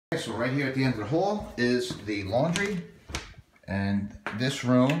so right here at the end of the hall is the laundry, and this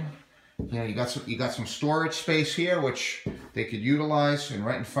room, you know, you got some storage space here which they could utilize, and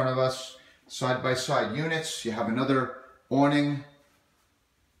right in front of us, side by side units, you have another awning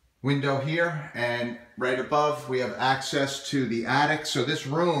window here, and right above we have access to the attic. So this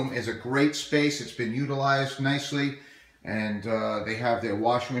room is a great space. It's been utilized nicely, and they have their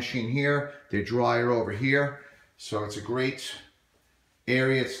washing machine here, their dryer over here. So it's a great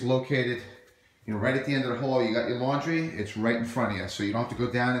area. It's located, you know, right at the end of the hall. You got your laundry, it's right in front of you, so you don't have to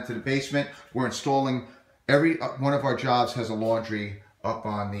go down into the basement. We're installing, every one of our jobs has a laundry up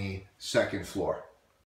on the second floor.